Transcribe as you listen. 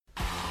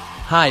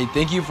Hi,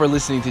 thank you for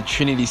listening to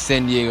Trinity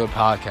San Diego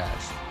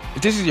podcast.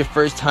 If this is your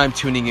first time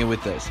tuning in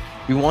with us,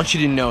 we want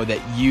you to know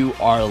that you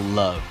are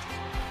loved.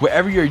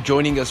 Wherever you're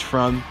joining us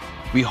from,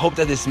 we hope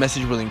that this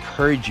message will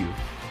encourage you.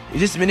 If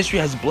this ministry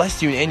has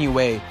blessed you in any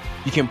way,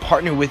 you can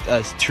partner with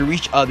us to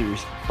reach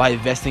others by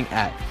investing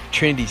at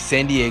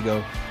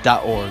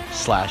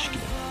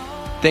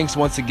trinitysandiego.org/give. Thanks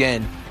once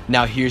again.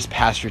 Now here's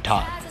Pastor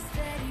Todd.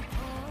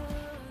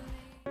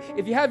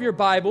 If you have your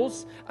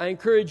Bibles, I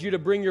encourage you to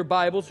bring your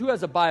Bibles. Who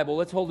has a Bible?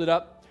 Let's hold it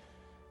up.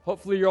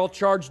 Hopefully you're all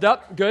charged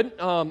up. Good.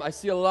 I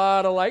see a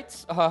lot of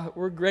lights.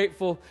 We're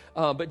grateful.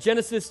 But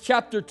Genesis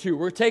chapter 2,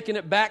 we're taking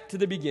it back to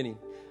the beginning.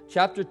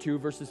 Chapter 2,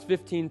 verses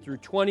 15 through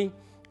 20.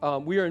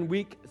 We are in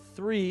week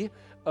 3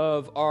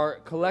 of our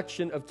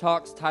collection of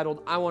talks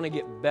titled, I Want to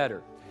Get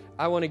Better.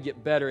 I Want to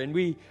Get Better. And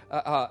we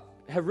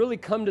have really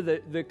come to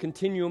the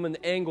continuum and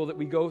the angle that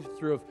we go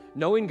through of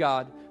knowing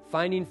God,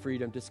 finding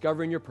freedom,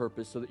 discovering your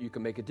purpose so that you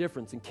can make a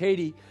difference. And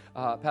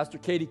Pastor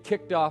Katie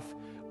kicked off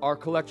our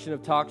collection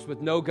of talks with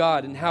Know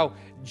God and how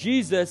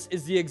Jesus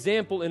is the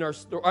example in our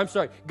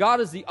story. God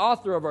is the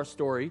author of our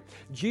story.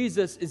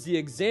 Jesus is the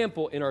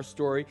example in our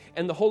story.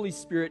 And the Holy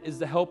Spirit is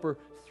the helper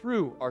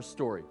through our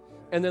story.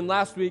 And then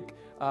last week,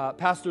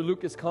 Pastor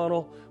Lucas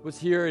Connell was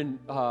here, and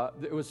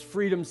it was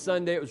Freedom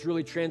Sunday. It was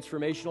really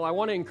transformational. I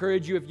want to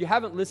encourage you, if you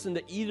haven't listened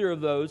to either of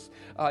those,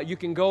 you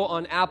can go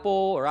on Apple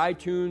or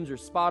iTunes or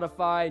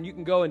Spotify, and you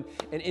can go and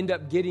end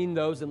up getting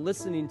those and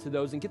listening to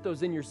those and get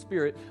those in your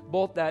spirit,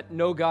 both that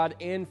Know God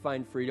and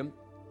Find Freedom.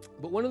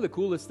 But one of the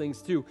coolest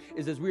things, too,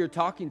 is as we are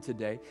talking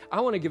today,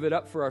 I want to give it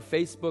up for our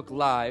Facebook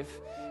Live.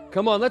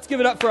 Come on, let's give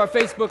it up for our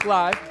Facebook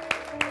Live.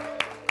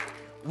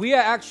 We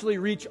actually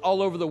reach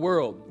all over the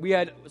world. We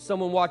had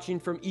someone watching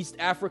from East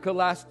Africa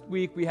last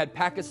week. We had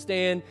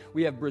Pakistan.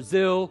 We have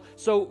Brazil.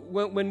 So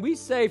when we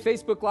say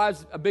Facebook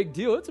Live's a big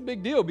deal, it's a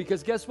big deal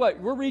because guess what?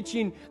 We're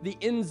reaching the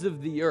ends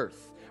of the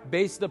earth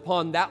based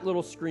upon that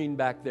little screen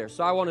back there.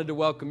 So I wanted to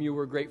welcome you.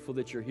 We're grateful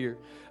that you're here.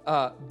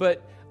 I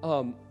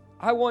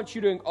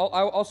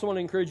also want to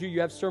encourage you.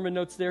 You have sermon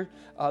notes there.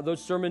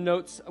 Those sermon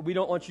notes, we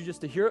don't want you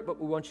just to hear it, but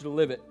we want you to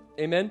live it.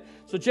 Amen?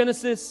 So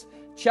Genesis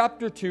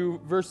chapter 2,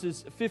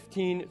 verses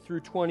 15 through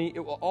 20, it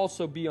will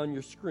also be on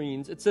your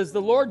screens. It says,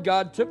 The Lord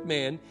God took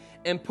man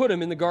and put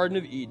him in the Garden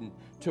of Eden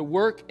to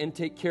work and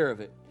take care of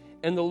it.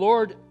 And the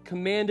Lord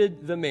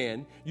commanded the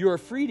man, You are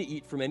free to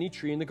eat from any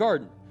tree in the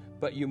garden,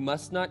 but you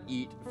must not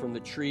eat from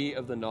the tree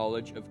of the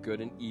knowledge of good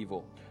and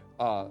evil.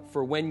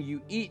 For when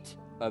you eat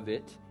of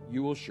it,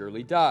 you will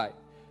surely die.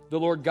 The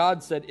Lord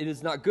God said, It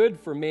is not good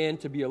for man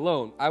to be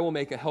alone. I will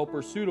make a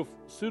helper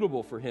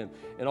suitable for him.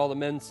 And all the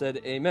men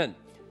said, Amen.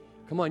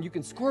 Come on, you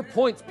can score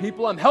points,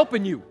 people. I'm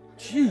helping you.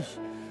 Jeez.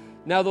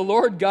 Now the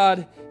Lord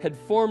God had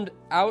formed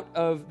out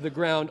of the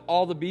ground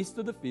all the beasts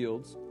of the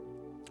fields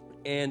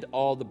and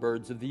all the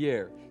birds of the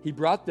air. He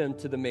brought them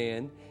to the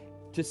man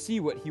to see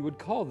what he would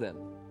call them,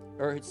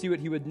 or see what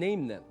he would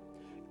name them.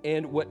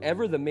 And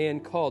whatever the man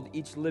called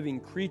each living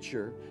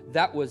creature,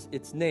 that was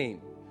its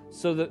name.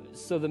 So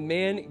the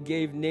man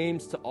gave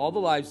names to all the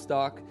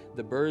livestock,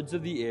 the birds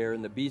of the air,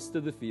 and the beasts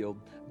of the field,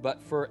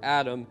 but for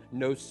Adam,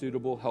 no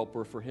suitable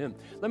helper for him.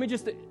 Let me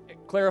just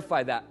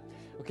clarify that.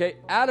 Okay,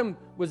 Adam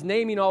was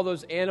naming all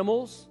those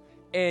animals,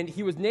 and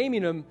he was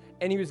naming them,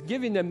 and he was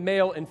giving them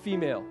male and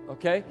female,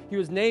 okay? He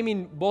was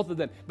naming both of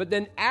them. But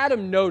then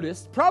Adam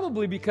noticed,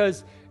 probably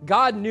because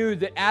God knew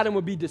that Adam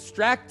would be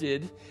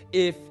distracted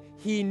if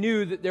he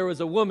knew that there was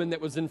a woman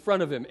that was in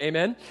front of him,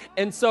 amen?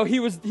 And so he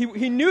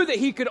knew that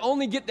he could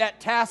only get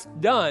that task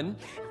done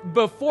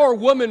before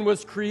woman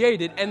was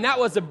created, and that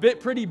was a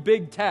pretty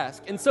big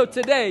task. And so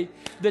today,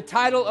 the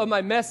title of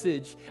my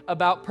message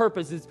about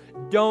purpose is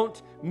Don't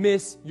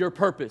Miss Your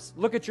Purpose.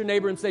 Look at your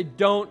neighbor and say,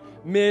 Don't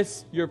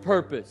miss your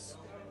purpose.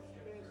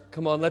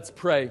 Come on, let's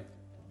pray.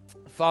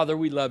 Father,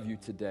 we love you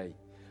today.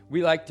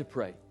 We like to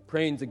pray.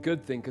 Praying's a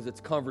good thing because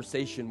it's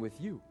conversation with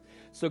you.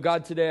 So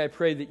God, today I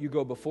pray that you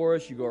go before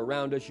us, you go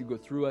around us, you go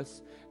through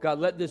us. God,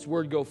 let this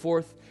word go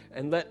forth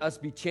and let us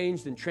be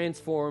changed and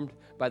transformed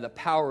by the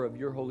power of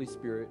your Holy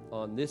Spirit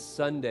on this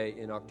Sunday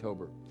in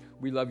October.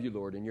 We love you,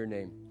 Lord, in your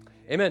name.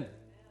 Amen.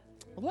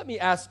 Well, let me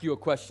ask you a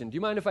question. Do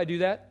you mind if I do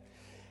that?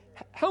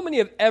 How many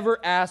have ever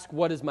asked,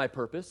 what is my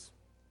purpose?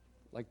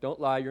 Like, don't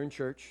lie, you're in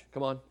church.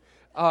 Come on.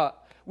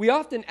 We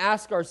often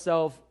ask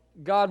ourselves,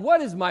 God, what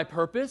is my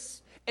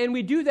purpose? And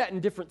we do that in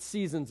different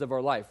seasons of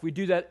our life. We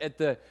do that at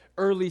the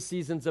early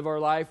seasons of our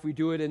life. We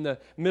do it in the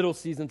middle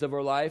seasons of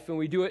our life. And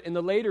we do it in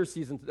the later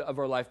seasons of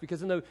our life.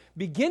 Because in the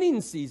beginning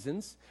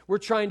seasons, we're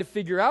trying to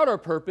figure out our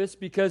purpose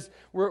because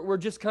we're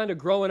just kind of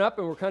growing up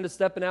and we're kind of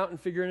stepping out and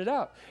figuring it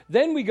out.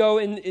 Then we go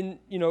in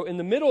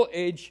the middle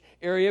age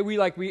area,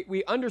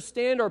 we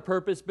understand our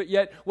purpose, but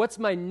yet what's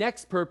my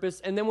next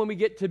purpose? And then when we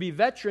get to be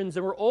veterans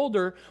and we're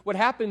older, what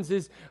happens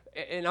is,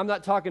 and I'm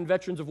not talking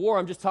veterans of war,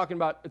 I'm just talking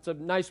about, it's a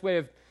nice way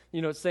of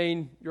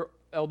saying you're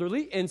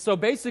elderly. And so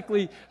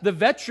basically, the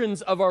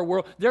veterans of our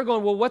world, they're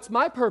going, well, what's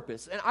my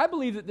purpose? And I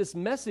believe that this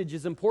message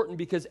is important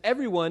because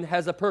everyone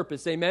has a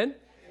purpose. Amen?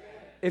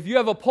 If you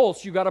have a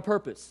pulse, you got a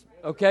purpose.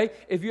 Okay?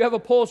 If you have a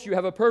pulse, you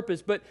have a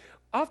purpose. But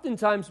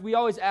oftentimes, we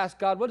always ask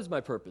God, what is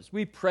my purpose?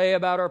 We pray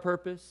about our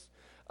purpose.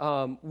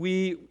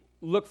 We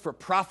look for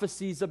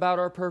prophecies about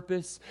our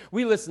purpose.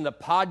 We listen to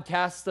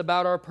podcasts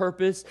about our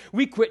purpose.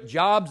 We quit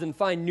jobs and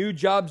find new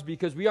jobs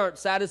because we aren't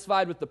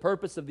satisfied with the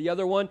purpose of the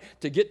other one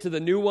to get to the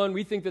new one.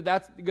 We think that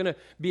that's going to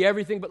be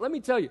everything. But let me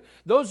tell you,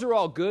 those are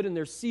all good, and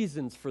there's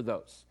seasons for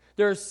those.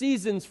 There are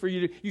seasons for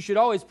you. You should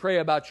always pray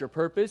about your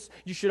purpose.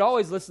 You should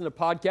always listen to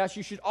podcasts.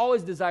 You should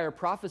always desire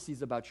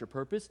prophecies about your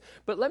purpose.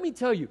 But let me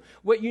tell you,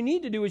 what you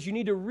need to do is you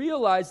need to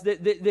realize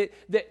that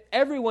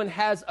everyone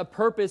has a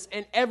purpose,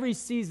 and every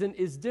season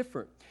is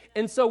different.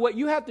 And so what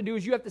you have to do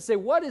is you have to say,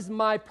 what is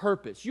my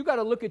purpose? You got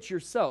to look at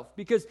yourself,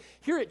 because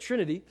here at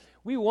Trinity,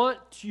 we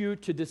want you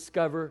to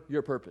discover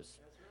your purpose.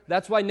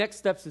 That's why Next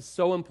Steps is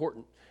so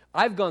important.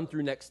 I've gone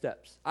through Next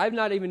Steps. I've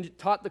not even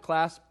taught the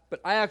class, but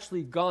I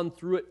actually gone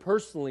through it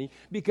personally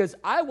because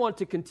I want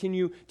to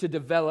continue to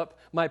develop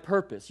my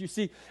purpose. You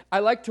see, I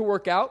like to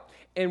work out,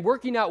 and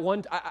working out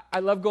I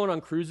love going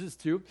on cruises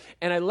too,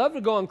 and I love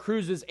to go on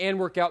cruises and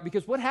work out,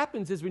 because what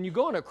happens is when you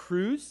go on a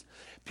cruise,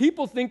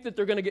 people think that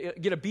they're going to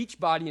get a beach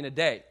body in a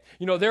day.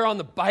 You know, they're on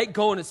the bike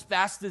going as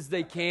fast as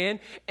they can,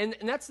 and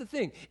that's the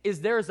thing,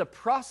 is there is a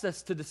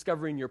process to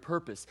discovering your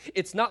purpose.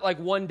 It's not like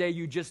one day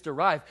you just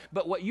arrive,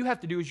 but what you have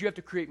to do is you have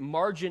to create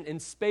margin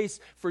and space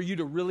for you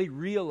to really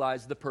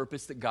realize the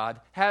purpose that God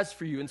has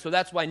for you. And so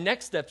that's why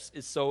Next Steps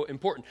is so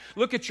important.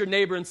 Look at your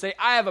neighbor and say,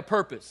 I have a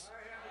purpose.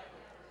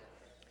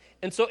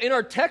 And so in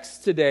our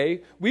text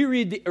today, we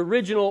read the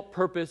original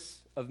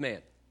purpose of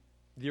man.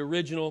 The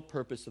original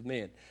purpose of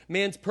man.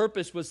 Man's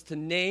purpose was to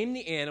name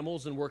the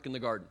animals and work in the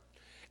garden.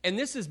 And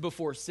this is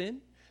before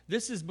sin.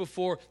 This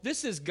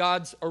is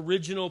God's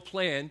original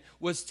plan,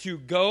 was to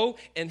go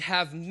and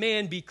have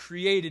man be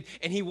created.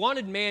 And he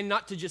wanted man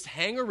not to just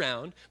hang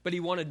around, but he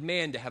wanted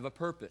man to have a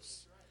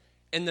purpose.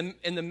 And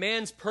the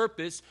man's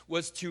purpose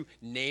was to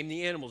name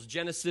the animals.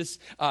 Genesis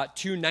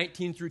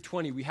 2:19 through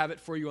 20. We have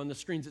it for you on the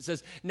screens. It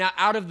says, now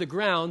out of the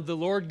ground the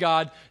Lord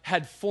God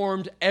had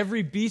formed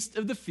every beast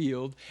of the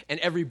field and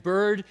every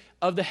bird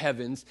of the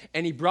heavens,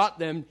 and he brought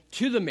them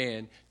to the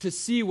man to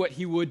see what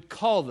he would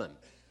call them.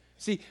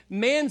 See,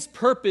 man's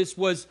purpose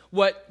was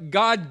what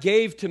God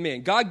gave to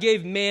man. God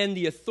gave man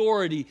the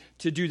authority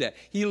to do that.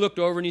 He looked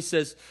over and he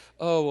says,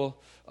 oh,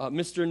 well,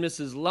 Mr. and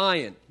Mrs.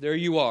 Lion, there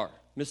you are.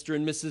 Mr.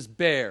 and Mrs.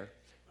 Bear.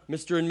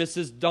 Mr. and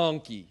Mrs.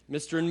 Donkey,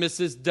 Mr. and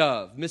Mrs.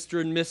 Dove,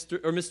 Mr. and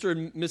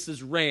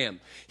Mrs.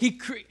 Ram.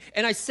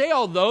 And I say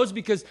all those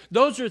because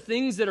those are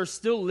things that are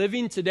still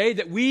living today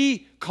that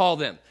we call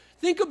them.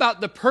 Think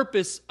about the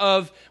purpose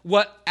of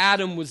what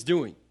Adam was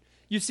doing.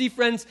 You see,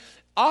 friends,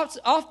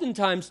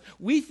 oftentimes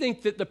we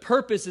think that the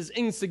purpose is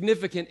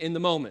insignificant in the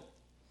moment.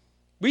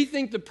 We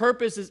think the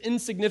purpose is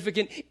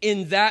insignificant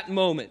in that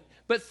moment.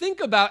 But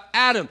think about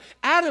Adam.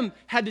 Adam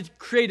had to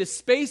create a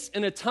space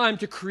and a time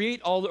to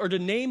create to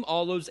name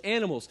all those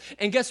animals.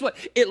 And guess what?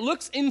 It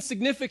looks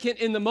insignificant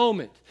in the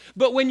moment.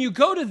 But when you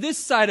go to this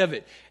side of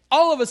it,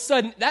 all of a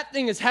sudden, that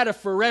thing has had a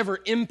forever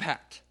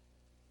impact.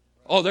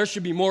 Oh, there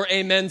should be more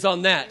amens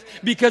on that.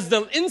 Because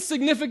the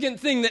insignificant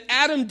thing that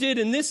Adam did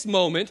in this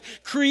moment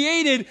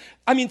created,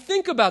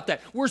 think about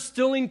that. We're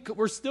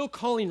still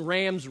calling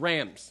rams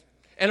rams.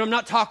 And I'm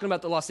not talking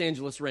about the Los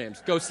Angeles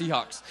Rams. Go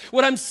Seahawks.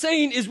 What I'm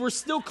saying is we're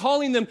still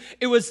calling them.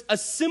 It was a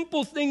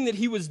simple thing that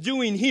he was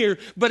doing here,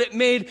 but it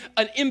made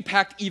an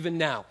impact even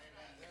now.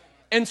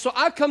 And so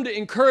I've come to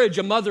encourage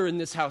a mother in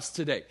this house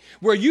today,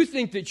 where you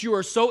think that you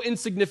are so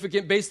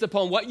insignificant based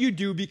upon what you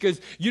do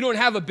because you don't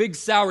have a big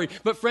salary.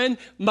 But friend,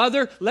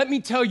 mother, let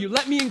me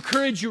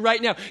encourage you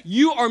right now.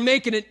 You are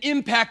making an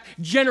impact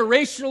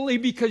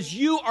generationally because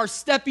you are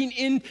stepping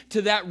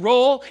into that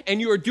role and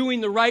you are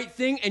doing the right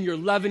thing and you're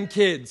loving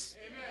kids.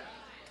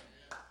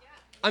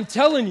 I'm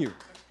telling you,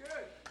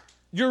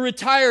 you're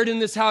retired in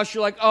this house.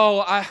 You're like,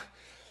 oh,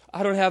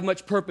 I don't have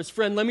much purpose.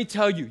 Friend, let me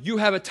tell you, you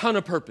have a ton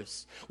of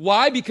purpose.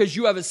 Why? Because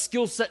you have a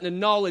skill set and a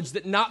knowledge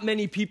that not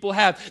many people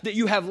have, that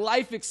you have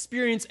life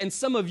experience, and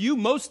some of you,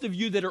 most of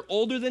you that are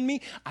older than me,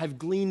 I've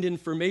gleaned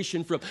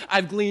information from.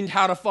 I've gleaned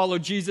how to follow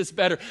Jesus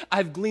better.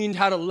 I've gleaned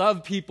how to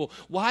love people.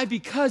 Why?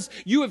 Because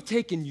you have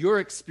taken your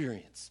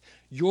experience,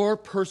 your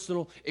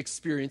personal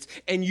experience,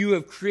 and you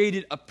have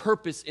created a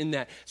purpose in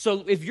that.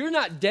 So if you're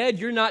not dead,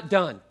 you're not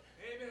done.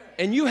 Amen.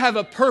 And you have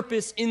a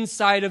purpose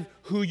inside of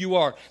who you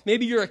are.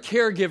 Maybe you're a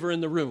caregiver in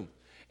the room,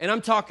 and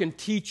I'm talking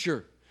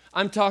teacher.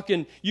 I'm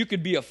talking, you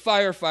could be a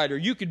firefighter.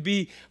 You could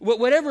be,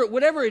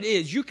 whatever it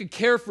is, you could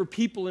care for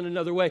people in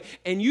another way,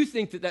 and you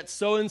think that that's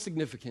so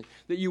insignificant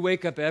that you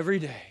wake up every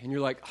day, and you're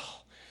like,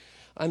 oh,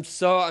 I'm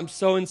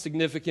so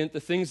insignificant.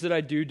 The things that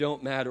I do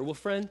don't matter. Well,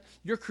 friend,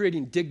 you're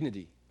creating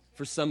dignity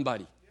for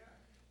somebody.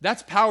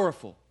 That's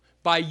powerful,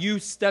 by you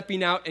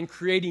stepping out and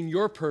creating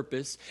your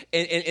purpose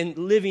and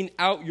living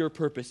out your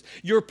purpose.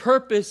 Your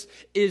purpose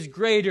is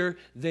greater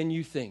than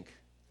you think.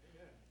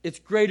 It's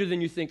greater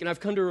than you think. And I've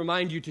come to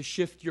remind you to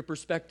shift your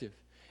perspective.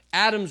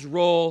 Adam's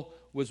role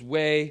was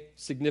way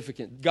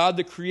significant. God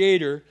the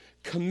Creator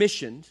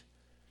commissioned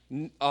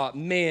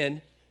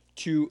man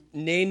to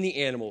name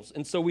the animals.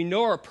 And so we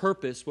know our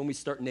purpose when we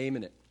start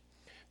naming it.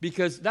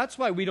 Because that's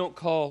why we don't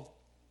call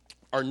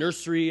our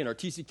nursery and our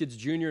TC Kids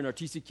Junior and our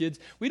TC Kids,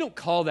 we don't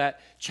call that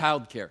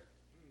childcare.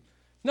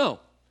 No,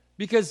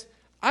 because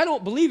I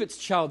don't believe it's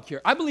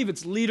childcare. I believe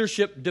it's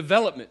leadership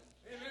development.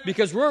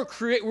 Because we're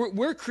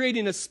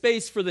creating a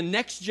space for the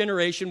next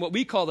generation, what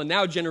we call the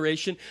now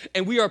generation,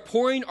 and we are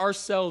pouring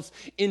ourselves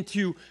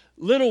into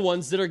little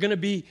ones that are going to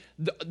be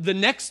the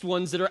next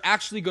ones that are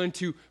actually going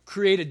to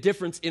create a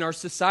difference in our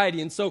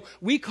society. And so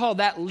we call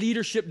that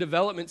leadership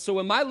development. So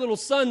when my little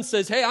son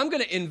says, hey, I'm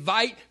going to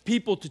invite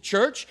people to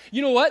church,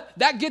 you know what?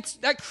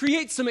 That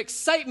creates some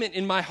excitement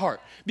in my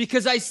heart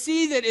because I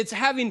see that it's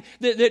having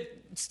that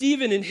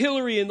Stephen and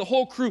Hillary and the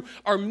whole crew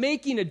are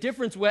making a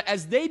difference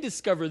as they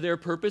discover their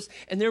purpose,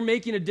 and they're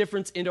making a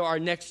difference into our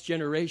next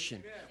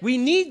generation. We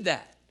need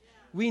that.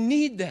 We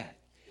need that.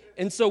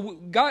 And so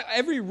God,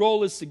 every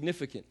role is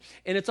significant,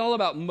 and it's all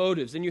about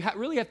motives, and you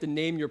really have to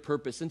name your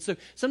purpose. And so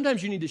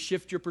sometimes you need to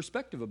shift your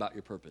perspective about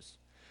your purpose.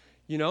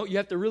 You know, you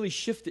have to really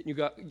shift it, and you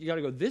got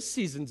to go, this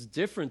season's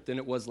different than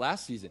it was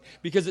last season,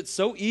 because it's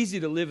so easy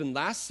to live in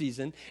last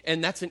season,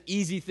 and that's an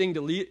easy thing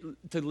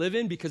to live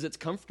in because it's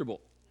comfortable.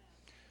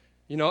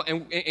 You know,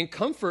 and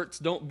comforts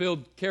don't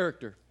build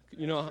character.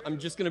 You know, I'm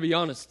just going to be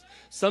honest.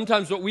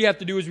 Sometimes what we have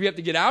to do is we have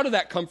to get out of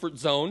that comfort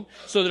zone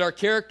so that our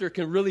character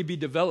can really be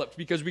developed,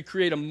 because we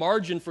create a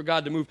margin for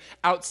God to move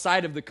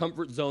outside of the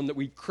comfort zone that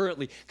we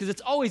currently, because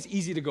it's always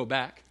easy to go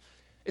back.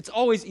 It's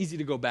always easy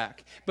to go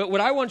back. But what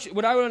I want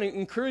to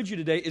encourage you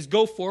today is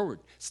go forward,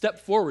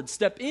 step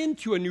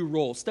into a new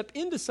role, step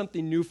into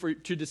something new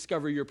to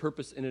discover your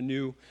purpose in a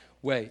new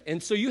way.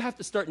 And so you have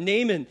to start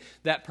naming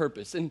that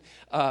purpose. And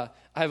I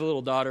have a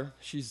little daughter.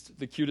 She's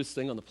the cutest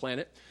thing on the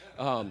planet.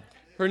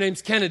 Her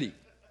name's Kennedy,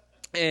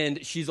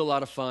 and she's a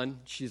lot of fun.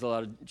 She's a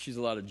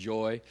lot of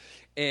joy.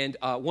 And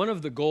one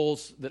of the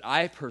goals that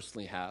I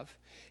personally have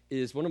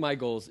one of my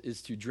goals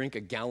is to drink a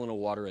gallon of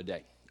water a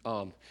day.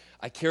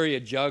 I carry a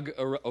jug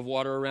of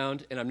water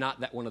around, and I'm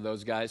not that one of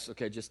those guys,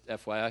 okay, just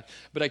FYI.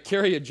 But I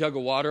carry a jug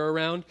of water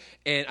around,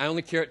 and I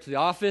only carry it to the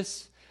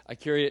office. I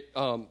carry it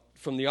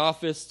from the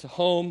office to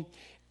home,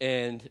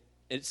 and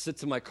it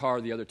sits in my car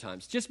the other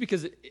times. Just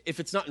because if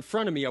it's not in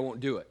front of me, I won't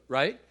do it,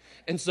 right?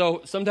 And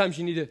so sometimes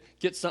you need to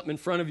get something in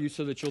front of you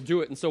so that you'll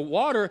do it. And so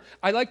water,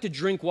 I like to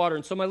drink water.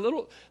 And so my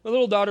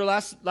little daughter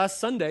last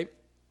Sunday,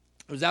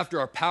 it was after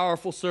our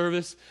powerful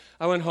service.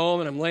 I went home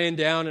and I'm laying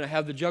down and I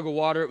have the jug of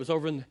water. It was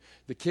over in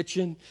the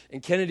kitchen.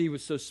 And Kennedy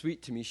was so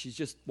sweet to me. She's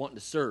just wanting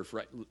to serve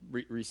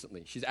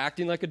recently. She's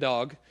acting like a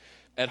dog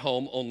at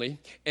home only.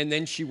 And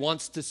then she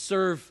wants to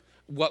serve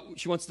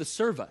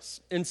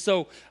us. And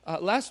so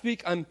last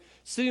week I'm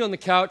sitting on the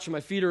couch and my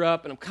feet are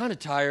up and I'm kind of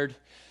tired.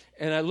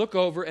 And I look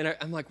over and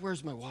I'm like,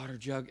 where's my water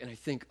jug? And I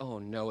think, oh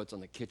no, it's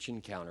on the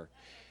kitchen counter.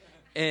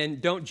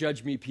 And don't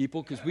judge me,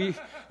 people, because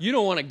you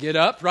don't want to get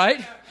up, right?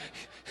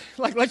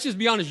 Like, let's just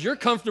be honest. You're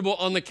comfortable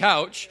on the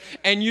couch,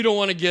 and you don't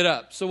want to get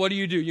up. So what do?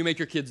 You make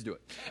your kids do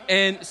it.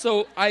 And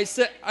so I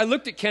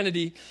looked at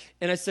Kennedy,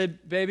 and I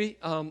said, baby,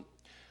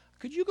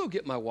 could you go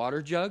get my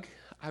water jug?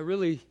 I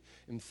really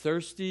am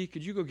thirsty.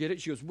 Could you go get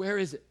it? She goes, where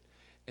is it?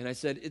 And I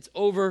said, it's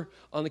over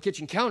on the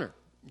kitchen counter.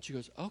 And she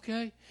goes,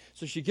 okay.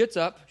 So she gets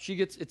up.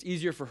 It's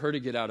easier for her to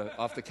get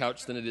off the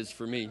couch than it is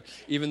for me,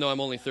 even though I'm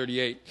only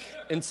 38.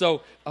 And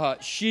so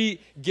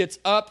she gets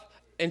up,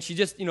 and she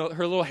just,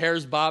 her little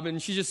hair's bobbing.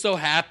 She's just so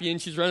happy,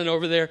 and she's running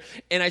over there.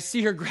 And I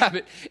see her grab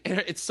it, and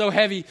it's so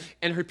heavy,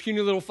 and her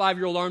puny little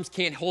 5-year-old arms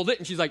can't hold it.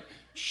 And she's like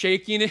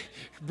shaking it,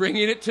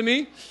 bringing it to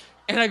me.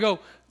 And I go,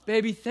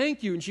 baby,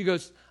 thank you. And she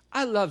goes,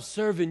 I love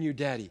serving you,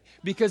 Daddy,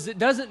 because it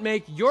doesn't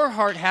make your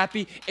heart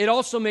happy. It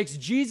also makes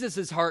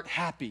Jesus' heart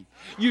happy.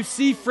 You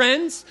see,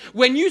 friends,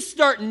 when you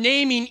start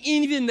naming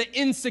even the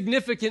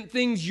insignificant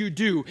things you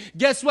do,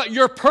 guess what?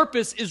 Your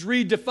purpose is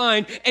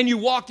redefined, and you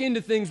walk into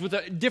things with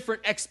a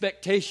different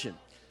expectation,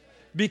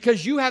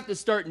 because you have to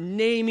start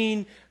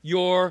naming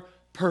your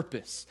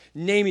purpose.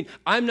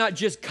 I'm not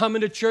just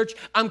coming to church,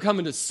 I'm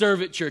coming to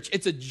serve at church.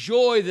 It's a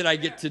joy that I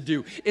get to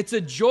do. It's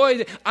a joy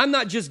that I'm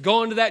not just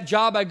going to that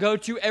job I go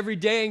to every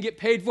day and get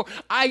paid for.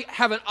 I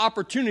have an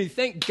opportunity.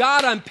 Thank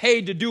God I'm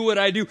paid to do what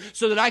I do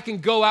so that I can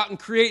go out and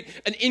create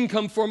an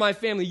income for my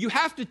family. You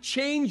have to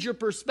change your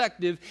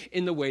perspective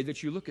in the way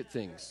that you look at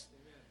things.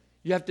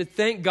 You have to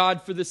thank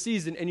God for the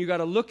season, and you got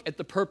to look at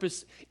the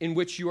purpose in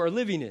which you are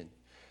living in.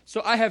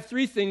 So I have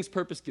 3 things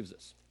purpose gives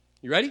us.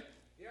 You ready?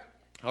 Yeah.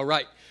 All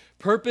right.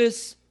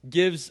 Purpose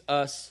gives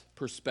us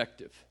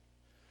perspective.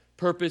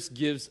 Purpose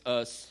gives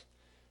us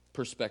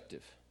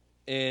perspective.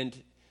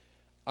 And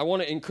I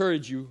want to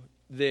encourage you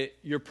that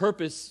your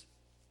purpose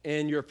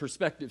and your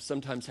perspective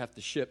sometimes have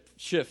to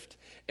shift.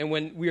 And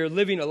when we are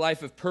living a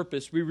life of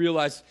purpose, we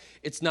realize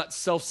it's not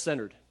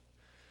self-centered.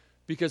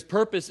 Because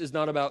purpose is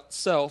not about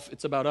self,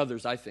 it's about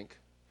others, I think.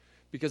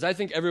 Because I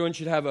think everyone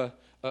should have a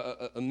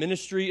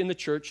ministry in the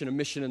church and a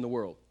mission in the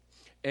world.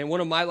 And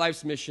one of my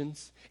life's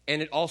missions, and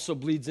it also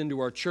bleeds into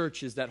our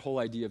church, is that whole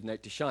idea of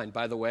Night to Shine.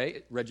 By the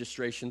way,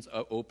 registration's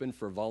open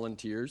for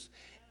volunteers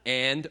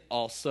and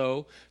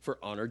also for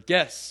honored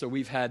guests. So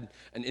we've had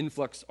an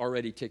influx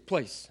already take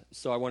place.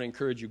 So I want to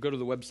encourage you, go to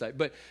the website.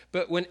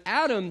 But when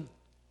Adam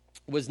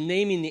was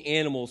naming the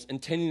animals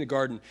and tending the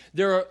garden,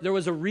 there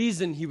was a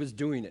reason he was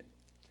doing it.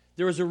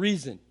 There was a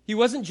reason. He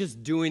wasn't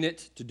just doing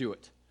it to do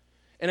it.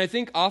 And I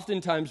think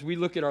oftentimes we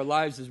look at our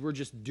lives as we're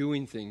just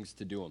doing things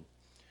to do them.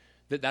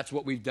 That's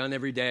what we've done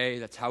every day.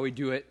 That's how we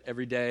do it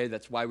every day.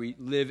 That's why we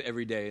live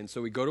every day. And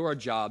so we go to our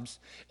jobs,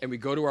 and we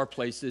go to our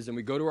places, and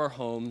we go to our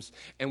homes,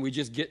 and we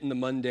just get in the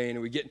mundane,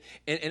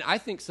 and I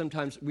think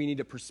sometimes we need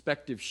a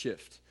perspective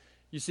shift.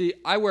 You see,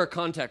 I wear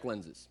contact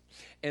lenses,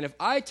 and if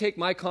I take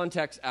my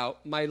contacts out,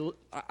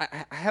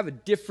 I have a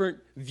different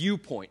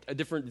viewpoint, a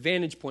different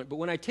vantage point. But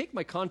when I take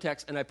my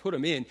contacts and I put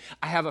them in,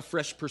 I have a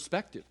fresh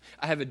perspective.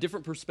 I have a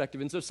different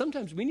perspective. And so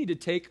sometimes we need to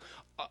take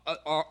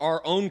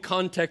our own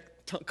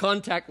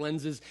contact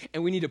lenses,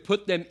 and we need to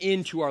put them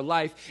into our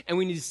life, and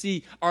we need to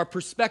see our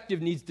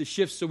perspective needs to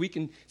shift so we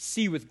can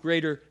see with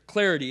greater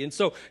clarity. And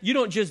so you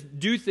don't just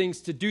do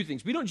things to do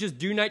things. We don't just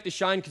do Night to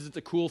Shine because it's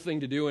a cool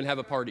thing to do and have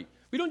a party.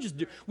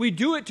 We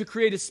do it to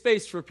create a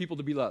space for people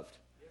to be loved.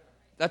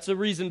 That's the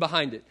reason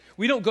behind it.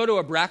 We don't go to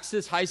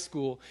Abraxas High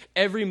School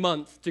every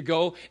month to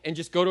go and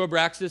just go to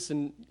Abraxas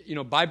and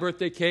buy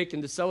birthday cake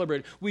and to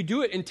celebrate. We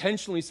do it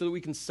intentionally so that we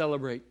can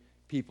celebrate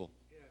people,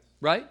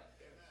 right?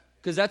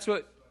 Because that's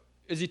what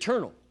is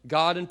eternal,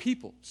 God and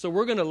people. So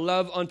we're going to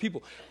love on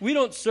people. We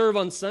don't serve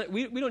on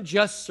we don't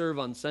just serve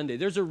on Sunday.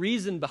 There's a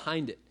reason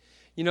behind it.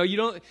 You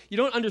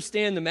don't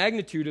understand the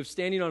magnitude of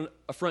standing on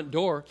a front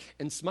door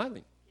and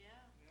smiling.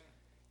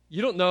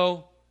 You don't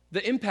know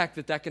the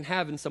impact that can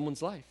have in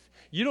someone's life.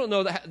 You don't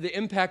know the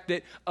impact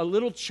that a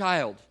little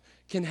child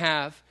can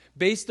have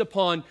based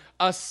upon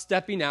us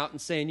stepping out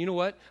and saying, you know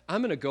what, I'm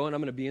going to go and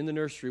I'm going to be in the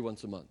nursery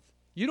once a month.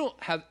 You don't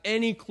have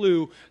any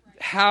clue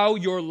how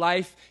your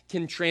life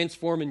can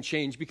transform and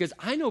change, because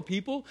I know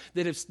people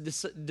that have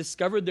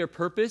discovered their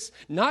purpose,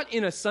 not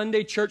in a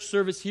Sunday church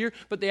service here,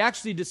 but they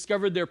actually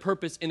discovered their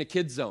purpose in a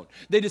kid's zone.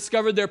 They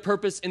discovered their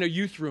purpose in a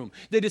youth room.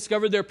 They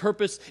discovered their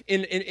purpose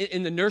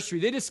in the nursery.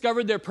 They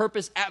discovered their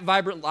purpose at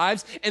Vibrant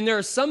Lives. And there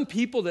are some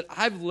people that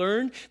I've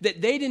learned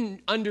that they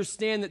didn't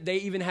understand that they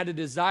even had a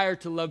desire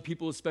to love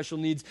people with special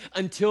needs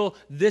until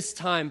this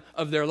time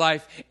of their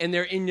life, and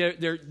they're in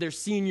their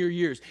senior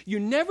years. You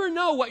never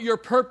know what your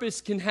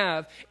purpose can have,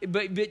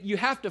 but you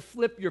have to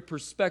flip your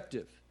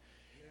perspective.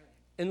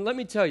 And let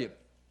me tell you,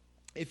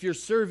 if you're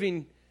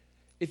serving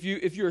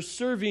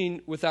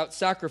without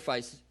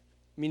sacrifice,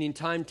 meaning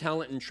time,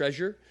 talent, and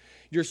treasure,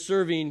 you're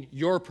serving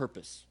your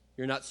purpose.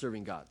 You're not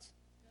serving God's.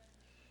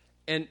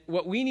 And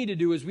what we need to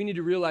do is we need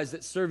to realize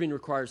that serving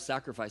requires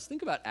sacrifice.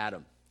 Think about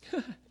Adam.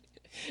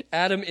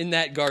 Adam in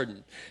that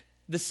garden,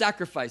 the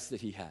sacrifice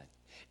that he had.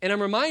 And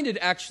I'm reminded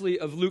actually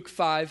of Luke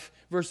 5,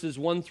 verses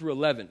 1 through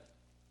 11.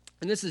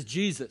 And this is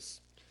Jesus.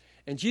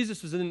 And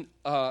Jesus was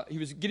he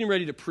was getting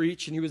ready to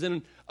preach, and he was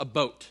in a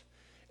boat.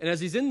 And as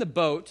he's in the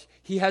boat,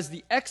 he has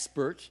the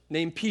expert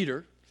named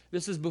Peter.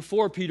 This is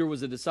before Peter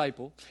was a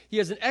disciple. He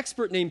has an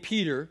expert named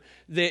Peter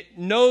that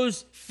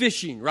knows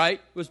fishing,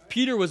 right?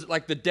 Peter was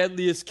like the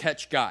deadliest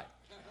catch guy.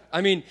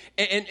 I mean,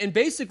 and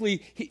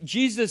basically,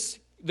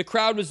 the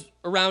crowd was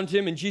around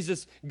him, and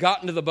Jesus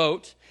got into the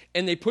boat,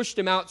 and they pushed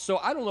him out. So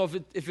I don't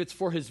know if it's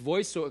for his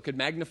voice so it could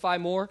magnify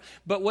more.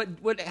 But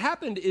what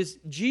happened is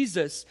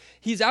Jesus,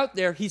 he's out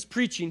there, he's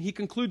preaching, he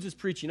concludes his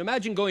preaching.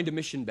 Imagine going to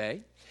Mission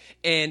Bay,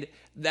 and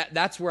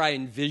that's where I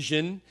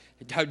envision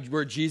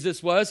where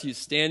Jesus was. He's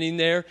standing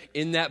there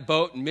in that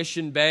boat in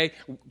Mission Bay.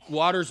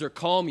 Waters are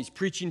calm, he's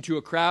preaching to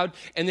a crowd.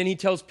 And then he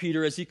tells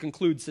Peter as he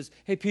concludes, says,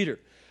 hey, Peter,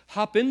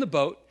 hop in the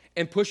boat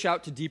and push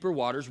out to deeper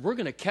waters. We're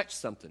going to catch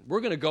something. We're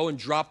going to go and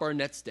drop our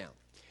nets down.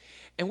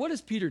 And what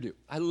does Peter do?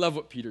 I love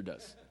what Peter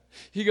does.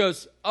 He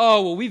goes,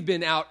 oh, well, we've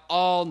been out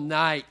all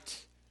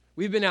night.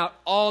 We've been out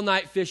all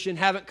night fishing,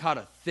 haven't caught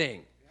a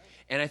thing.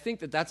 And I think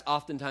that's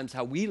oftentimes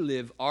how we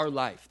live our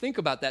life. Think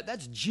about that.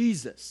 That's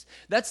Jesus.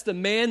 That's the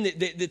man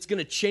that's going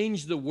to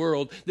change the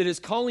world, that is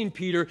calling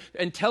Peter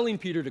and telling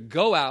Peter to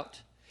go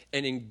out.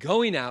 And in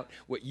going out,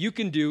 what you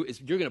can do is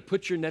you're going to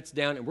put your nets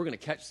down and we're going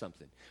to catch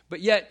something. But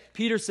yet,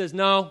 Peter says,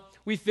 no,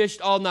 we fished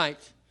all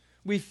night.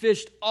 We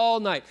fished all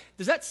night.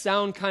 Does that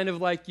sound kind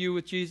of like you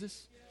with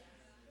Jesus?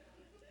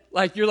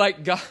 Like you're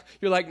like, God,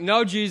 you're like,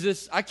 no,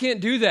 Jesus, I can't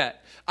do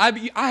that. I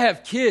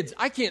have kids.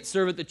 I can't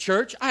serve at the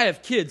church. I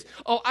have kids.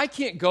 Oh, I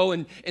can't go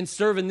and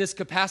serve in this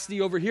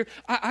capacity over here.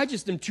 I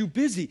just am too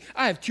busy.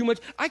 I have too much.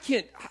 I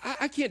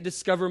can't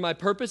discover my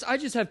purpose. I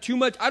just have too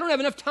much. I don't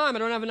have enough time. I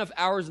don't have enough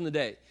hours in the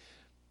day.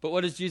 But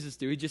what does Jesus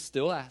do? He just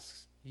still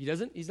asks.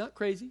 He's not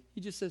crazy.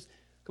 He just says,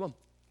 come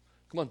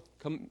on,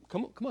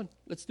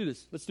 let's do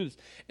this.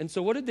 And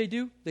so what did they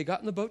do? They got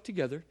in the boat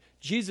together,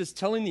 Jesus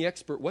telling the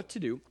expert what to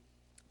do,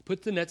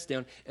 put the nets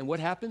down, and what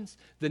happens?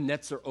 The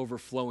nets are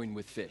overflowing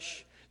with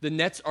fish. The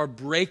nets are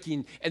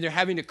breaking, and they're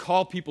having to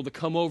call people to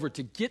come over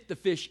to get the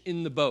fish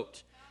in the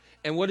boat.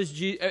 And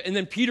and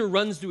then Peter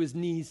runs to his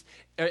knees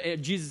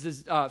at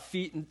Jesus'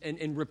 feet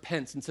and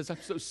repents and says,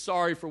 I'm so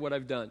sorry for what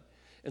I've done.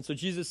 And so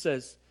Jesus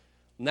says,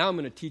 now I'm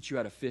going to teach you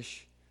how to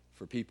fish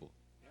for people.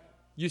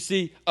 You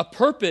see, a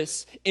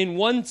purpose in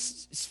one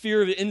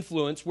sphere of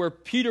influence where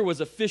Peter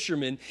was a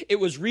fisherman, it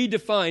was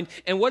redefined.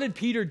 And what did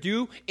Peter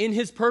do in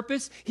his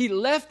purpose? He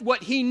left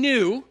what he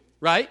knew,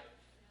 right?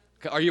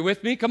 Are you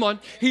with me? Come on.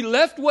 He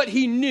left what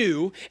he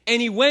knew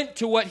and he went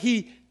to what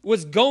he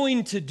was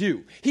going to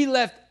do. He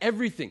left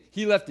everything.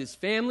 He left his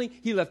family.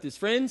 He left his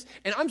friends.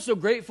 And I'm so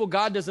grateful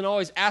God doesn't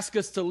always ask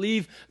us to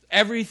leave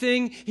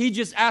everything. He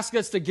just asks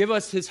us to give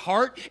us his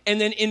heart.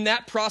 And then in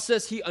that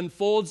process, he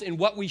unfolds in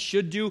what we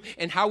should do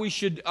and how we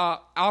should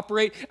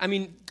operate. I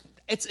mean,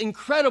 it's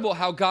incredible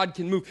how God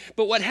can move.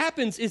 But what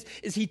happens is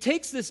he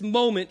takes this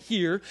moment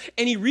here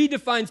and he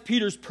redefines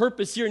Peter's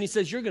purpose here. And he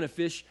says, you're going to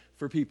fish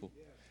for people.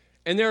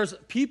 And there's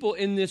people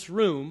in this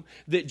room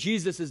that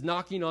Jesus is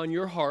knocking on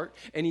your heart,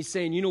 and he's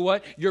saying, you know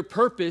what? Your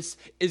purpose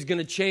is going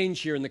to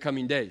change here in the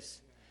coming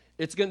days.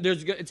 It's going to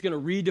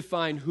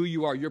redefine who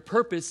you are. Your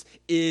purpose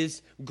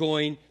is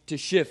going to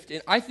shift.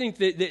 And I think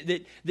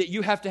that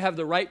you have to have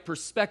the right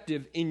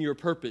perspective in your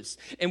purpose.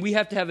 And we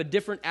have to have a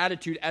different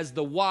attitude as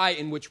the why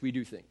in which we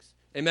do things.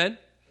 Amen?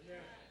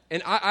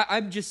 And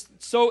I'm just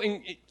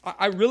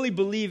I really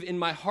believe in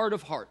my heart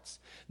of hearts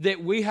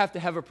that we have to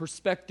have a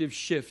perspective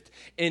shift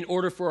in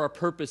order for our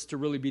purpose to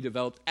really be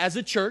developed as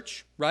a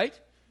church, right?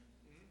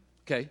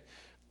 Okay.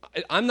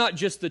 I'm not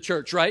just the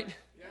church, right?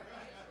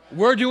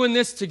 We're doing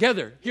this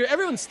together. Here,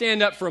 everyone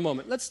stand up for a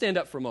moment. Let's stand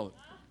up for a moment.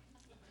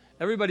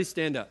 Everybody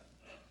stand up.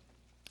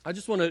 I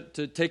just want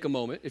to take a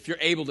moment. If you're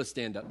able to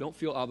stand up, don't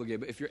feel obligated,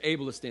 but if you're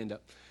able to stand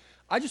up,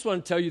 I just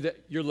want to tell you that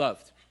you're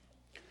loved,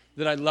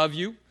 that I love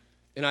you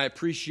and I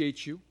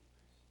appreciate you,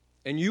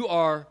 and you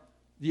are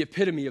the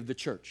epitome of the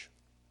church.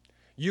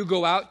 You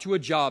go out to a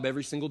job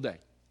every single day,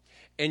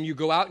 and you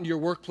go out into your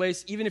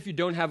workplace, even if you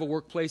don't have a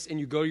workplace, and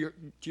you go to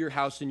your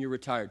house and you're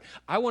retired.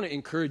 I want to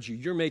encourage you.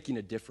 You're making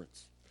a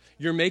difference.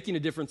 You're making a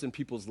difference in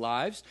people's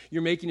lives.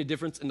 You're making a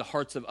difference in the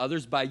hearts of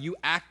others by you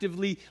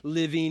actively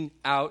living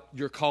out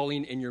your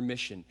calling and your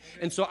mission.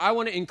 And so I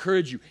want to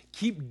encourage you,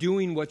 keep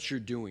doing what you're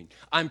doing.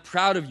 I'm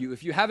proud of you.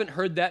 If you haven't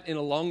heard that in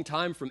a long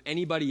time from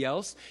anybody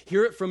else,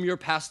 hear it from your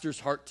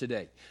pastor's heart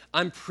today.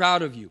 I'm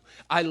proud of you.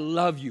 I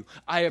love you.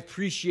 I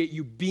appreciate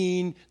you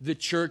being the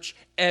church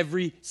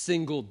every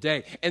single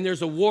day. And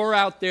there's a war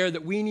out there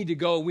that we need to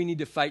go, we need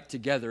to fight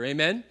together.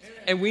 Amen?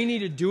 And we need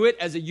to do it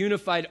as a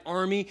unified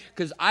army,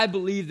 because I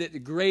believe that the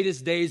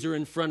greatest days are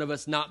in front of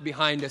us, not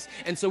behind us.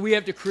 And so we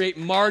have to create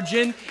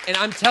margin. And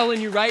I'm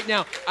telling you right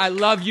now, I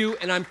love you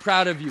and I'm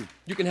proud of you.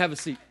 You can have a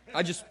seat.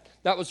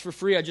 That was for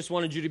free. I just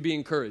wanted you to be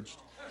encouraged.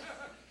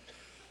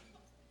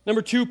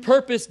 Number 2,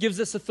 purpose gives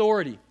us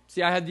authority.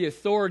 See, I had the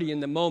authority in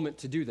the moment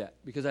to do that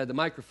because I had the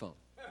microphone.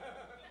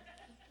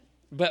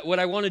 But what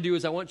I want to do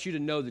is I want you to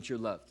know that you're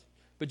loved.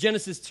 But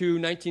Genesis 2,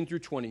 19 through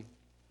 20,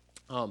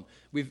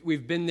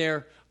 we've been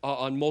there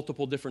on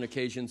multiple different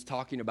occasions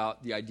talking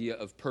about the idea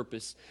of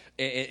purpose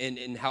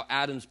and how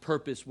Adam's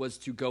purpose was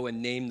to go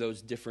and name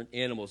those different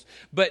animals.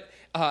 But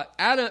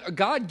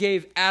God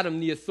gave Adam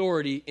the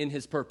authority in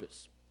his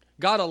purpose.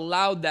 God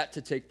allowed that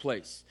to take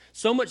place.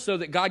 So much so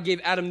that God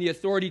gave Adam the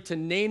authority to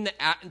name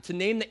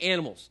the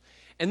animals.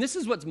 And this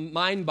is what's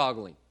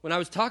mind-boggling. When I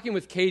was talking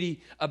with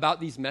Katie about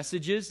these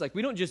messages, like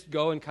we don't just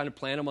go and kind of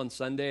plan them on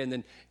Sunday and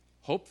then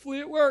hopefully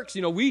it works.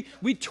 You know, we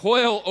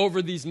toil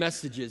over these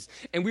messages.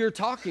 And we were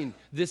talking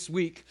this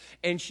week,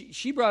 and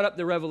she brought up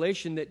the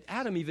revelation that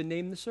Adam even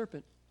named the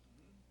serpent.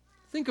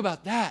 Think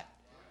about that.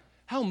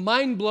 How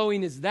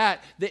mind-blowing is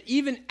that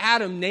even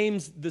Adam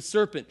names the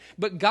serpent.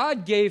 But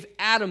God gave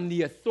Adam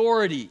the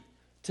authority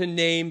to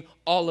name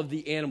all of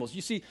the animals.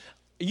 You see,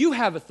 you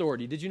have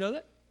authority. Did you know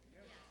that?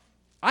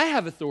 I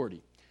have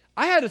authority.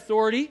 I had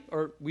authority,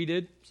 or we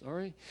did,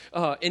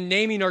 in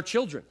naming our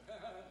children,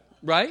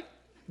 right?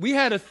 We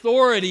had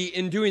authority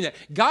in doing that.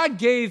 God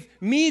gave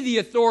me the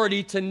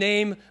authority to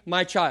name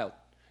my child.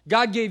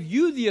 God gave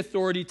you the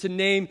authority to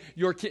name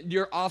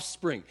your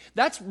offspring.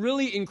 That's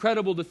really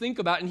incredible to think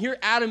about. And here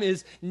Adam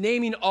is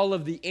naming all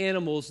of the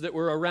animals that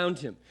were around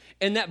him.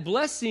 And that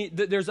blessing,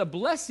 there's a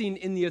blessing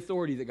in the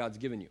authority that God's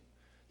given you.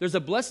 There's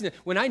a blessing.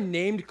 When I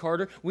named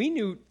Carter, we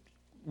knew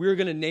we were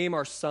going to name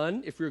our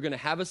son, if we were going to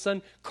have a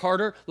son,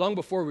 Carter, long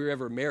before we were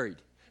ever married.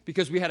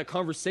 Because we had a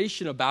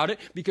conversation about it,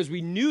 because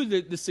we knew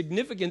the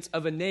significance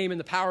of a name and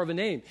the power of a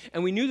name.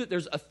 And we knew that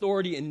there's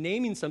authority in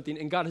naming something,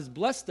 and God has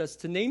blessed us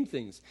to name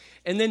things.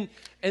 And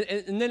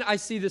then I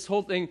see this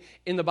whole thing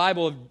in the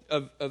Bible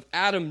of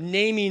Adam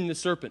naming the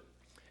serpent.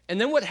 And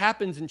then what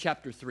happens in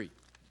chapter 3?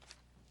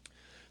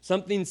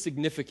 Something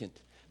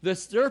significant. The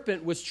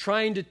serpent was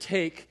trying to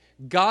take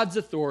God's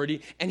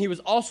authority, and he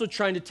was also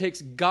trying to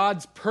take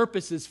God's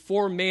purposes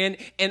for man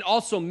and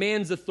also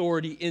man's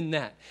authority in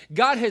that.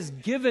 God has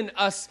given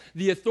us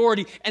the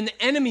authority, and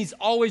the enemy's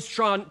always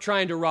trying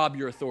to rob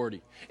your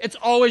authority. It's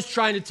always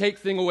trying to take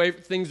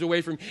things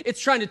away from you. It's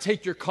trying to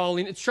take your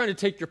calling. It's trying to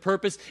take your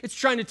purpose. It's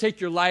trying to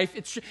take your life.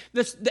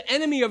 The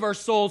enemy of our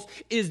souls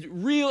is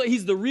real.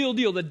 He's the real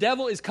deal. The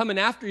devil is coming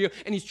after you,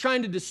 and he's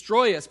trying to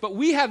destroy us. But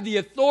we have the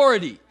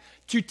authority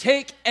to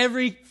take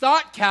every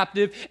thought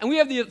captive, and we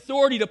have the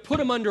authority to put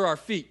them under our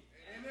feet.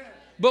 Amen.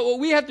 But what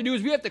we have to do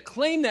is we have to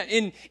claim that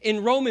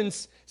in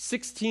Romans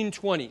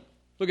 16:20.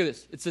 Look at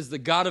this. It says, the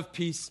God of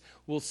peace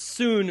will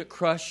soon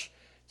crush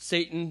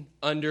Satan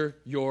under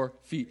your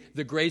feet.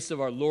 The grace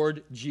of our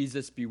Lord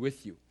Jesus be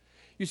with you.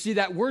 You see,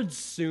 that word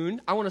soon,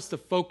 I want us to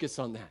focus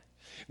on that.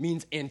 It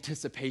means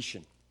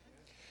anticipation.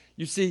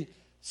 You see,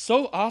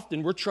 so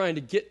often we're trying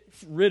to get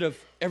rid of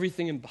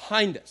everything in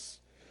behind us,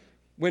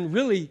 when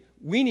really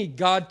we need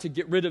God to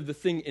get rid of the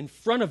thing in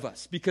front of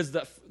us, because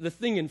the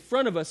thing in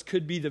front of us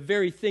could be the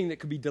very thing that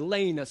could be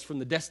delaying us from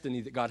the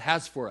destiny that God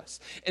has for us.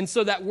 And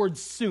so that word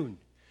soon,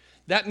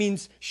 that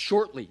means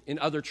shortly in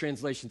other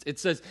translations. It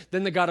says,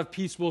 then the God of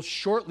peace will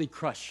shortly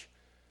crush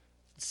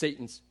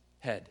Satan's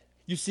head.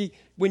 You see,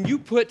 when you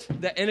put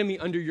the enemy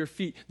under your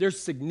feet, there's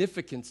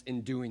significance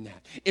in doing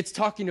that. It's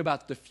talking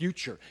about the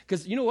future.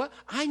 Because you know what?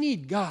 I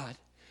need God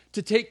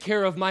to take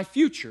care of my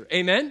future.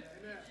 Amen?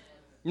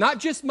 Not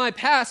just my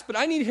past, but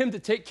I need him to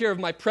take care of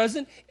my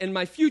present and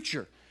my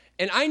future.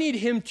 And I need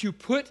him to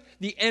put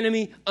the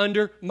enemy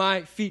under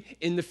my feet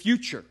in the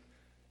future.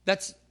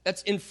 That's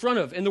in front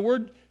of. And the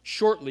word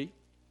shortly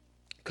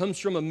comes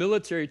from a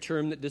military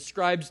term that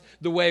describes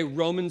the way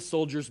Roman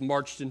soldiers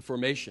marched in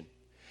formation.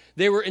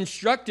 They were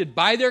instructed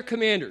by their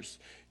commanders,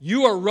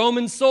 you are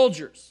Roman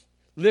soldiers.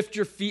 Lift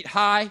your feet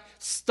high,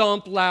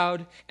 stomp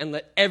loud, and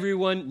let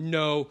everyone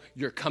know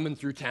you're coming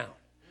through town.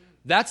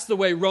 That's the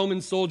way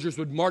Roman soldiers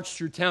would march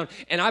through town.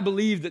 And I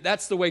believe that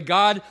that's the way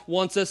God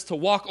wants us to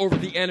walk over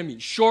the enemy.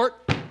 Short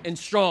and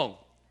strong.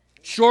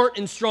 Short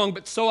and strong.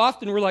 But so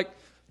often we're like,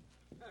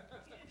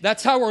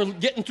 that's how we're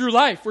getting through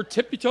life. We're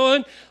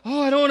tippy-toeing.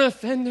 Oh, I don't want to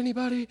offend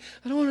anybody.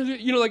 I don't want to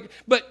do,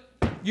 but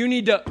you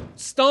need to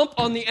stomp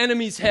on the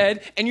enemy's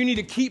head and you need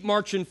to keep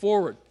marching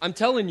forward. I'm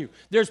telling you,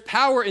 there's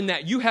power in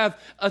that. You have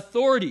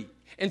authority.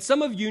 And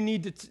some of you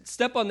need to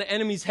step on the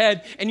enemy's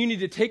head and you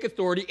need to take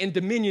authority and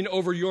dominion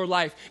over your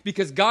life,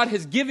 because God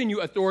has given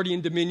you authority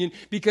and dominion,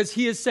 because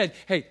he has said,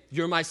 hey,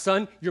 you're my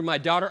son, you're my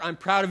daughter, I'm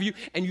proud of you,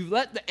 and you've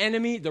let the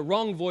enemy, the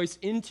wrong voice,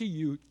 into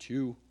you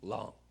too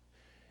long.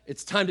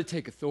 It's time to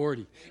take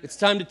authority. It's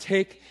time to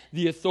take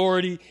the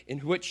authority in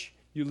which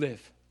you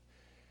live.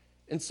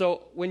 And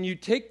so when you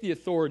take the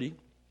authority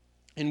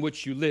in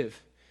which you live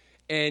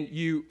and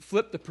you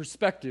flip the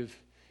perspective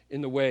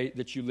in the way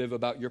that you live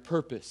about your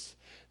purpose,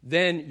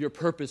 then your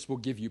purpose will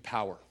give you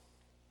power.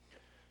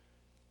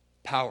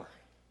 Power.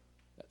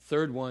 That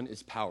third one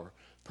is power.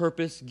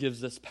 Purpose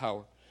gives us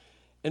power.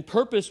 And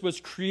purpose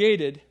was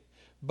created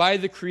by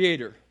the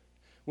Creator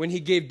when he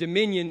gave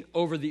dominion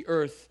over the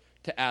earth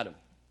to Adam.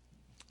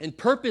 And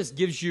purpose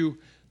gives you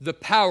the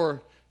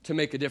power to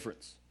make a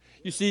difference.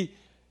 You see,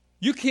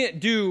 you can't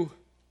do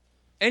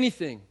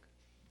anything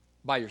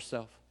by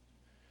yourself.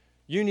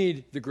 You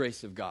need the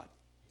grace of God.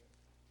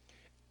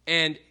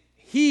 And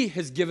he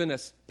has given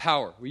us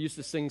power. We used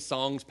to sing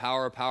songs,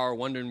 power, power,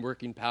 wonder and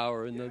working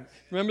power. And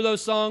remember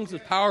those songs,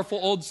 those powerful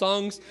old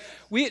songs?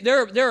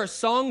 There are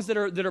songs that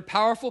are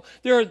powerful.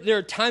 There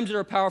are times that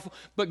are powerful.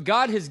 But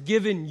God has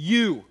given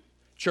you,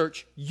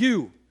 church,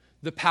 you,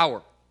 the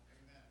power.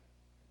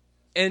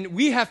 And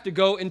we have to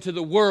go into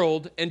the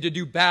world and to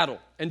do battle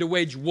and to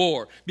wage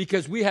war,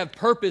 because we have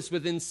purpose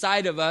within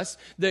inside of us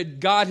that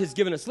God has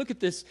given us. Look at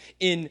this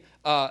in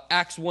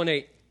Acts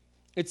 1:8.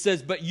 It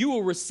says, but you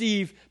will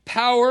receive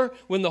power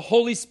when the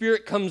Holy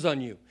Spirit comes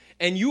on you,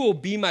 and you will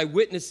be my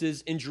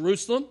witnesses in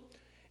Jerusalem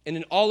and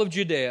in all of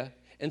Judea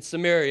and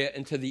Samaria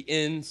and to the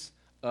ends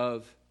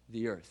of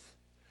the earth.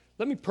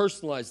 Let me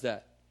personalize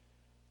that.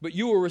 But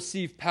you will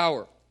receive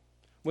power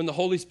when the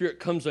Holy Spirit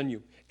comes on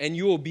you, and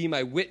you will be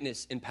my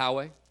witness in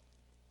Poway,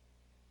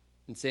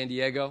 in San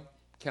Diego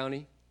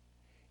County,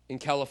 in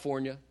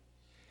California,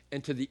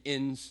 and to the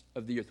ends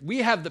of the earth. We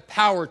have the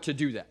power to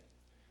do that.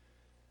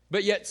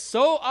 But yet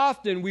so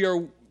often we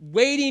are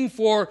waiting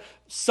for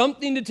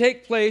something to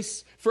take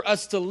place for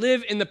us to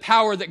live in the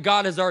power that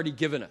God has already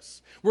given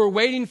us. We're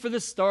waiting for the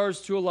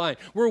stars to align.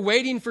 We're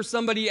waiting for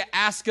somebody to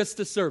ask us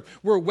to serve.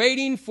 We're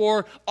waiting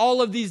for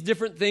all of these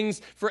different things,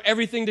 for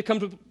everything to come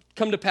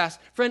to pass.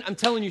 Friend, I'm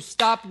telling you,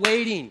 stop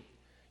waiting.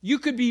 You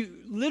could be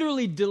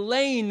literally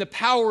delaying the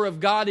power of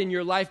God in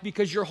your life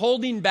because you're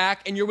holding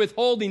back and you're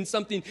withholding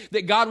something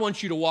that God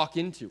wants you to walk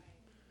into.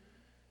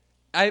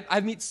 I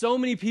meet so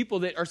many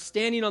people that are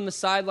standing on the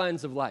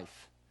sidelines of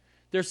life.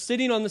 They're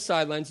sitting on the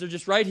sidelines. They're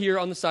just right here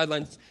on the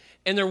sidelines,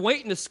 and they're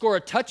waiting to score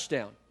a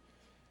touchdown.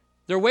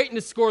 They're waiting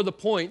to score the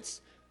points,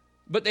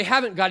 but they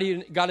haven't got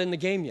in the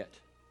game yet.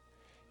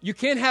 You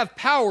can't have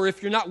power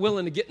if you're not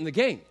willing to get in the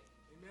game.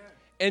 Amen.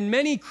 And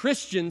many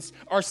Christians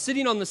are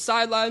sitting on the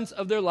sidelines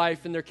of their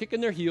life, and they're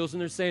kicking their heels,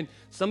 and they're saying,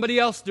 somebody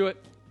else do it.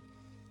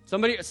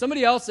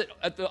 Somebody else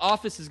at the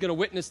office is going to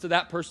witness to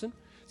that person.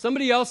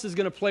 Somebody else is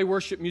going to play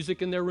worship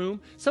music in their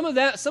room.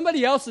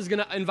 Somebody else is going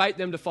to invite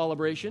them to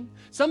Fallabration.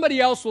 Somebody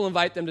else will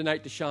invite them to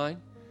Night to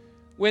Shine.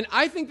 When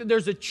I think that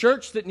there's a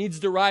church that needs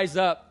to rise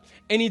up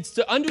and needs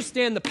to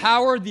understand the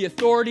power, the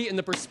authority, and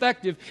the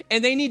perspective,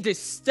 and they need to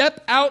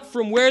step out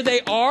from where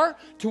they are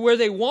to where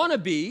they want to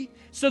be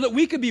so that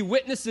we could be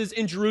witnesses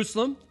in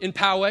Jerusalem, in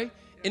Poway,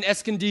 in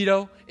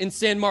Escondido, in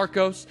San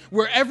Marcos,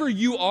 wherever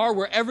you are,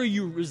 wherever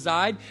you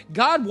reside,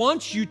 God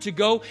wants you to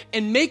go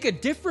and make a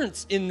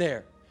difference in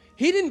there.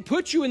 He didn't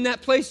put you in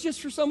that place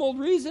just for some old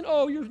reason.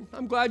 Oh,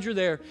 I'm glad you're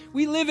there.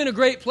 We live in a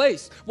great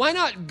place. Why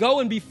not go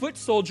and be foot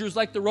soldiers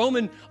like the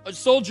Roman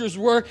soldiers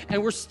were,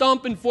 and we're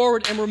stomping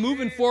forward and we're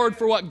moving forward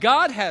for what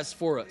God has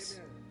for us,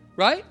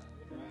 right?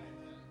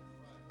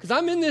 Because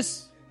I'm in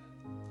this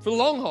for the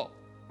long haul,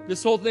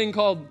 this whole thing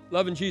called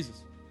loving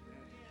Jesus.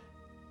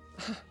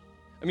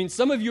 I mean,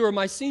 some of you are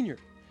my senior,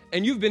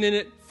 and you've been in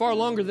it far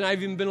longer than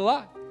I've even been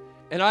alive,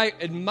 and I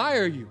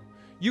admire you.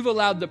 You've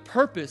allowed the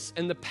purpose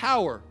and the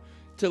power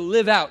to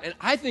live out. And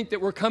I think that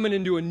we're coming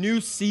into a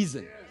new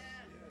season.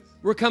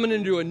 We're coming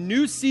into a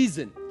new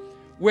season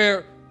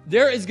where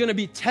there is going to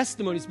be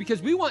testimonies,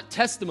 because we want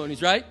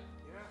testimonies, right?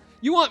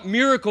 You want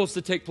miracles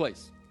to take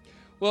place.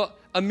 Well,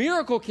 a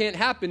miracle can't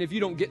happen if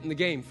you don't get in the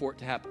game for it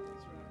to happen.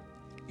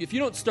 If you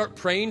don't start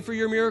praying for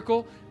your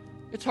miracle,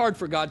 it's hard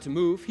for God to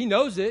move. He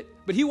knows it,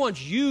 but He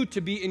wants you to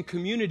be in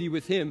community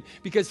with Him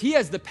because He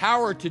has the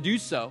power to do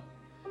so.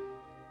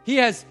 He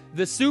has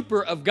the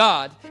super of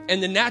God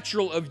and the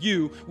natural of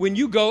you. When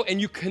you go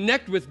and you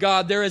connect with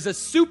God, there is a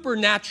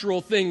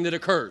supernatural thing that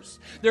occurs.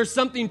 There's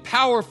something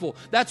powerful.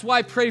 That's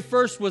why Pray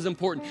First was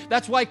important.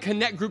 That's why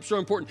connect groups are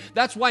important.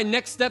 That's why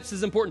Next Steps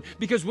is important,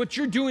 because what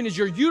you're doing is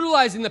you're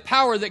utilizing the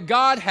power that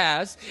God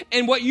has,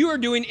 and what you are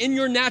doing in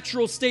your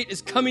natural state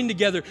is coming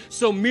together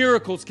so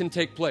miracles can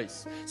take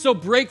place, so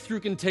breakthrough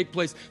can take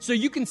place, so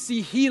you can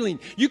see healing,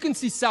 you can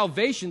see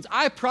salvations.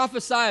 I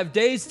prophesy of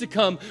days to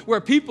come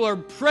where people are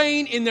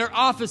praying in their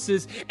offices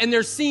and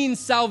they're seeing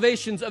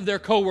salvations of their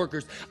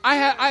coworkers.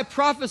 I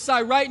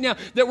prophesy right now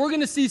that we're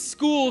going to see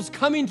schools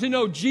coming to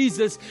know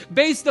Jesus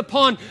based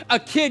upon a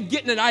kid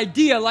getting an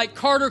idea, like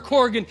Carter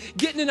Corrigan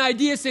getting an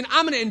idea saying,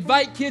 I'm going to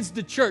invite kids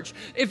to church.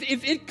 If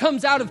it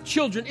comes out of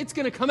children, it's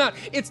going to come out.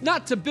 It's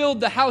not to build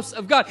the house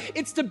of God.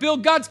 It's to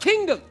build God's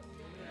kingdom.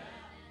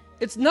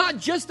 It's not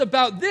just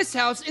about this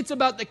house. It's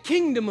about the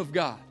kingdom of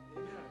God.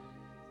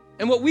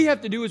 And what we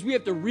have to do is we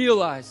have to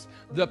realize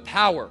the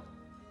power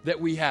that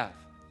we have.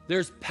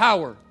 There's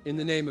power in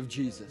the name of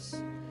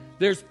Jesus.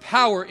 There's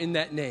power in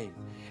that name.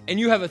 And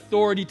you have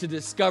authority to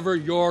discover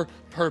your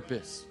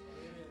purpose.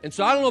 And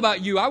so I don't know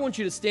about you. I want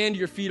you to stand to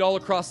your feet all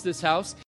across this house.